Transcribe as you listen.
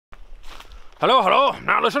Hello.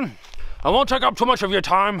 Now listen, I won't take up too much of your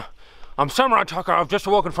time. I'm Samurai Tucker. I've just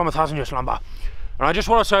awoken from a 1,000-year slumber. And I just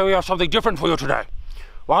want to say we have something different for you today.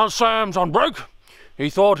 While Sam's on break,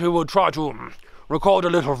 he thought he would try to record a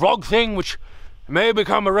little vlog thing, which may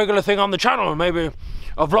become a regular thing on the channel, maybe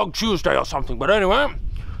a Vlog Tuesday or something. But anyway,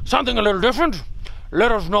 something a little different.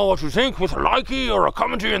 Let us know what you think with a likey or a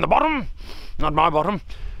commentary in the bottom. Not my bottom.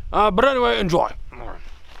 But anyway, enjoy.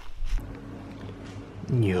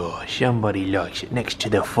 Yeah, somebody likes it next to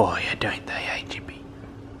the fire, don't they, HB?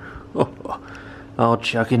 Oh, I'll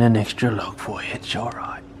chuck in an extra log for you, it's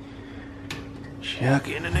alright. Chuck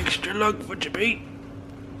in an extra log for Jibby.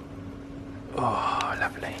 Oh,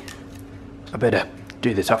 lovely. I better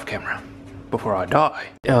do this off camera before I die.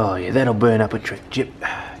 Oh yeah, that'll burn up a trick, Jip.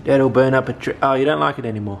 That'll burn up a trick. Oh, you don't like it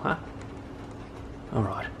anymore, huh?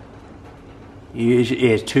 Alright. Yeah,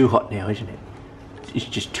 it's too hot now, isn't it? It's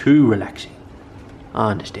just too relaxing.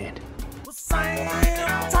 I understand. Sam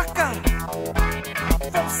Tucker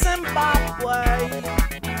from Zimbabwe.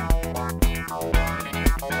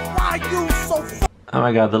 Why you so Oh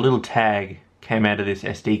my god, the little tag came out of this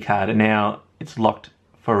SD card and now it's locked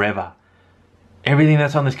forever. Everything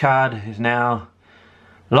that's on this card is now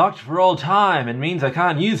locked for all time and means I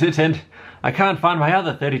can't use it, and I can't find my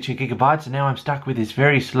other 32 gigabytes, and now I'm stuck with this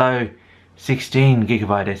very slow 16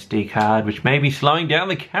 gigabyte SD card, which may be slowing down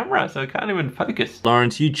the camera, so I can't even focus.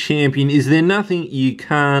 Lawrence, you champion, is there nothing you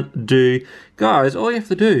can't do? Guys, all you have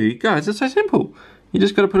to do, guys, it's so simple. You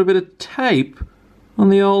just got to put a bit of tape on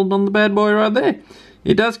the bad boy right there.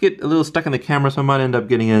 It does get a little stuck in the camera, so I might end up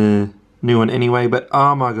getting a new one anyway, but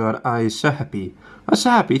oh my god, I'm so happy. I'm so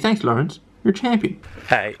happy. Thanks, Lawrence. You're a champion.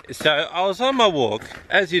 Hey, so I was on my walk,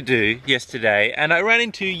 as you do, yesterday, and I ran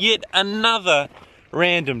into yet another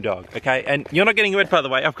random dog, okay? And you're not getting wet, by the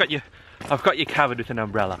way. I've got you covered with an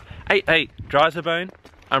umbrella. Hey, Dryzer Bone,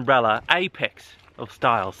 umbrella, Apex of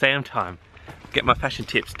style, SAMTIME. Get my fashion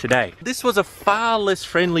tips today. This was a far less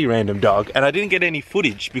friendly random dog, and I didn't get any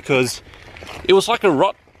footage because it was like a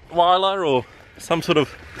Rottweiler or some sort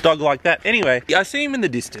of dog like that. Anyway, I see him in the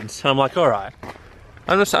distance, and I'm like, alright,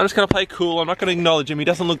 I'm just gonna play cool, I'm not gonna acknowledge him, he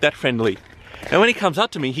doesn't look that friendly. And when he comes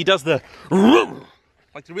up to me, he does the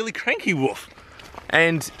like the really cranky woof.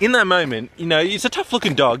 And in that moment, you know, it's a tough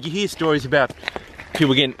looking dog. You hear stories about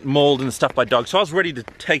people getting mauled and stuff by dogs, so I was ready to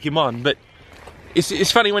take him on, but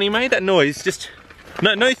it's funny, when he made that noise, just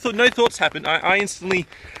no thoughts happened. I instantly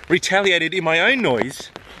retaliated in my own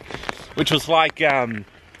noise, which was like,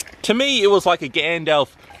 to me, it was like a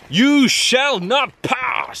Gandalf, "You shall not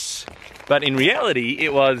pass!" But in reality,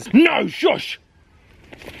 it was, "No, shush!"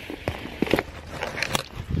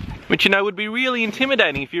 Which, you know, would be really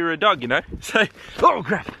intimidating if you were a dog, you know? So, oh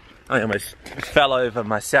crap! I almost fell over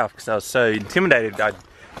myself because I was so intimidated.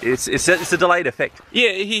 It's a delayed effect.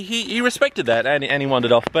 Yeah, he respected that and he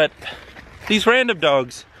wandered off, but these random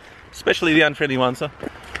dogs, especially the unfriendly ones, are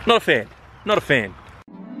not a fan. Not a fan.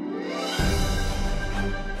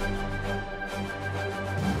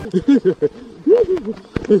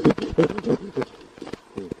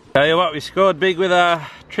 Tell you what, we scored big with our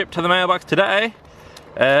trip to the mailbox today.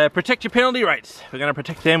 Protect your penalty rates. We're going to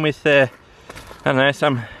protect them with, I don't know,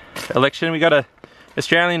 some election. We got a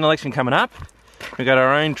Australian election coming up. We got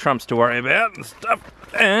our own Trumps to worry about and stuff.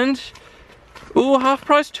 And, ooh,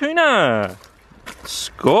 half-price tuna.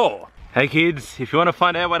 Score. Hey kids, if you want to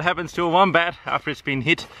find out what happens to a wombat after it's been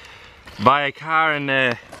hit by a car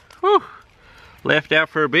and left out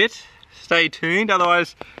for a bit, stay tuned.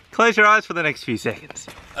 Otherwise, close your eyes for the next few seconds.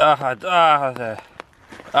 Poor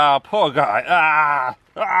guy.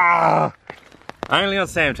 Only on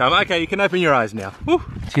SAMTIME. Okay, you can open your eyes now. Woo.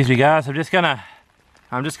 Excuse me, guys. I'm just gonna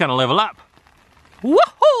level up.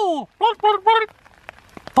 Woohoo!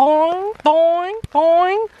 Boing, boing,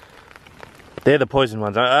 boing. They're the poison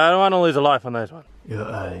ones. I don't want to lose a life on those ones.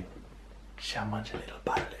 You're someone's a little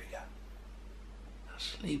butterluga. A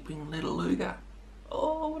sleeping little luga.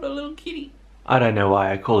 Oh, what a little kitty. I don't know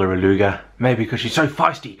why I call her a luga. Maybe because she's so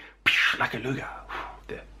feisty. Like a luga.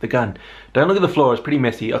 The gun. Don't look at the floor, it's pretty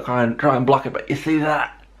messy. I'll try and block it, but you see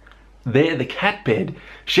that? There, the cat bed.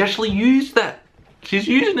 She actually used that. She's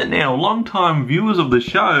using it now. Long-time viewers of the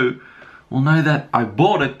show will know that I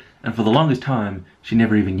bought it, and for the longest time, she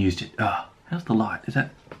never even used it. Oh, how's the light? Is that...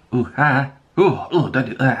 Ooh, oh, don't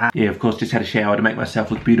do that. Yeah, of course, just had a shower to make myself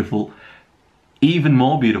look beautiful. Even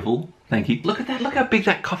more beautiful. Thank you. Look at that, look how big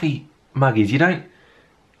that coffee mug is. You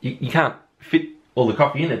can't fit all the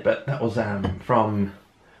coffee in it, but that was from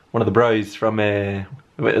one of the bros from, they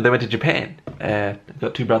went to Japan.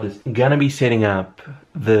 Got two brothers. Gonna be setting up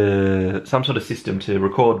some sort of system to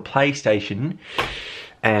record PlayStation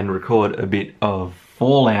and record a bit of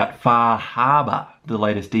Fallout Far Harbor, the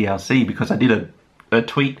latest DLC, because I did a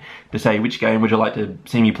tweet to say which game would you like to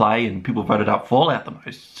see me play, and people voted up Fallout the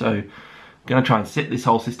most. So I'm gonna try and set this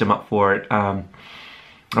whole system up for it. I'll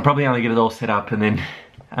probably only get it all set up and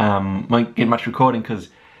then won't get much recording because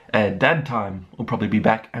Dad time will probably be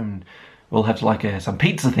back and we'll have like some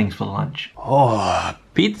pizza things for lunch. Oh,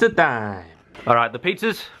 pizza time. Alright, the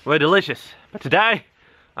pizzas were delicious, but today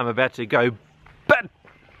I'm about to go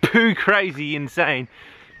poo crazy insane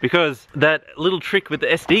because that little trick with the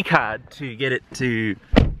SD card to get it to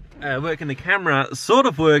work in the camera sort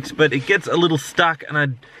of works, but it gets a little stuck,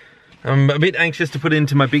 and I'm a bit anxious to put it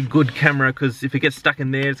into my big good camera because if it gets stuck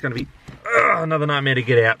in there it's going to be another nightmare to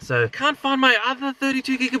get out. So can't find my other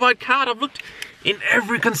 32GB card. I've looked in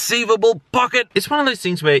every conceivable pocket. It's one of those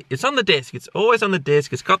things where it's on the desk, it's always on the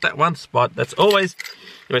desk, it's got that one spot that's always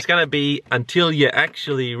where it's going to be until you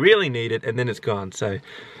actually really need it, and then it's gone. So I'm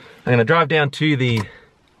going to drive down to the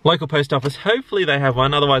local post office. Hopefully they have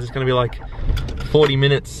one, otherwise it's going to be like 40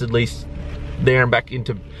 minutes at least there and back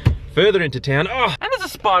further into town. Oh, and there's a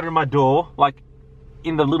spider in my door, like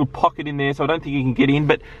in the little pocket in there, so I don't think you can get in,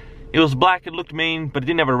 but it was black, it looked mean, but it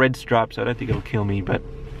didn't have a red stripe, so I don't think it'll kill me, but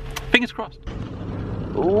fingers crossed.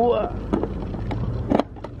 Ooh,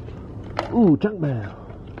 ooh, junk mail.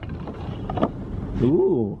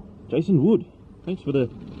 Ooh, Jason Wood. Thanks for the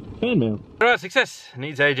fan mail. Alright, success.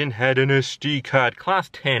 Needs agent had an SD card, class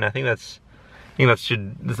 10. I think that's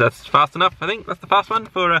fast enough. I think that's the fast one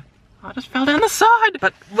for I just fell down the side.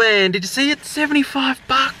 But when did you see it? 75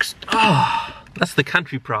 bucks. Oh, that's the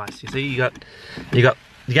country price. You see, you got the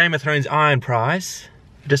Game of Thrones Iron prize.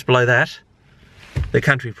 Just below that, the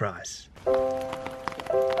country prize.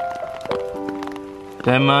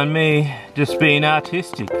 Don't mind me, just being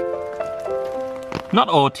artistic. Not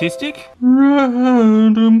autistic.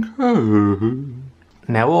 Random code.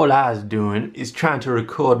 Now all I was doing is trying to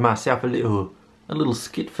record myself a little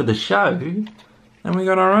skit for the show. And we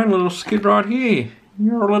got our own little skit right here.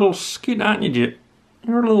 You're a little skit, aren't you, Jip?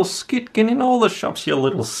 You're a little skit. Get in all the shops, you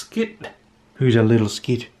little skit. Who's a little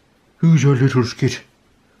skit? Who's a little skit?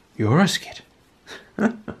 You're a skit.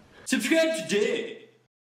 Subscribe today.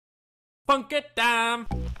 Funk it down.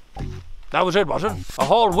 That was it, was it? A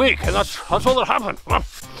whole week, and that's all that happened.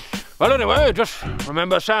 Well, anyway, just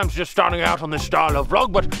remember Sam's just starting out on this style of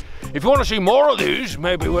vlog, but if you want to see more of these,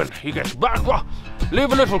 maybe when he gets back, well,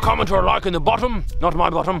 leave a little comment or a like in the bottom, not my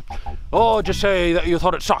bottom, or just say that you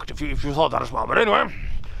thought it sucked if you thought that as well. But anyway,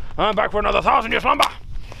 I'm back for another 1,000 year slumber.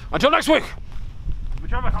 Until next week,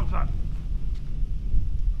 whichever comes first.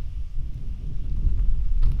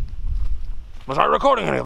 Was I recording any of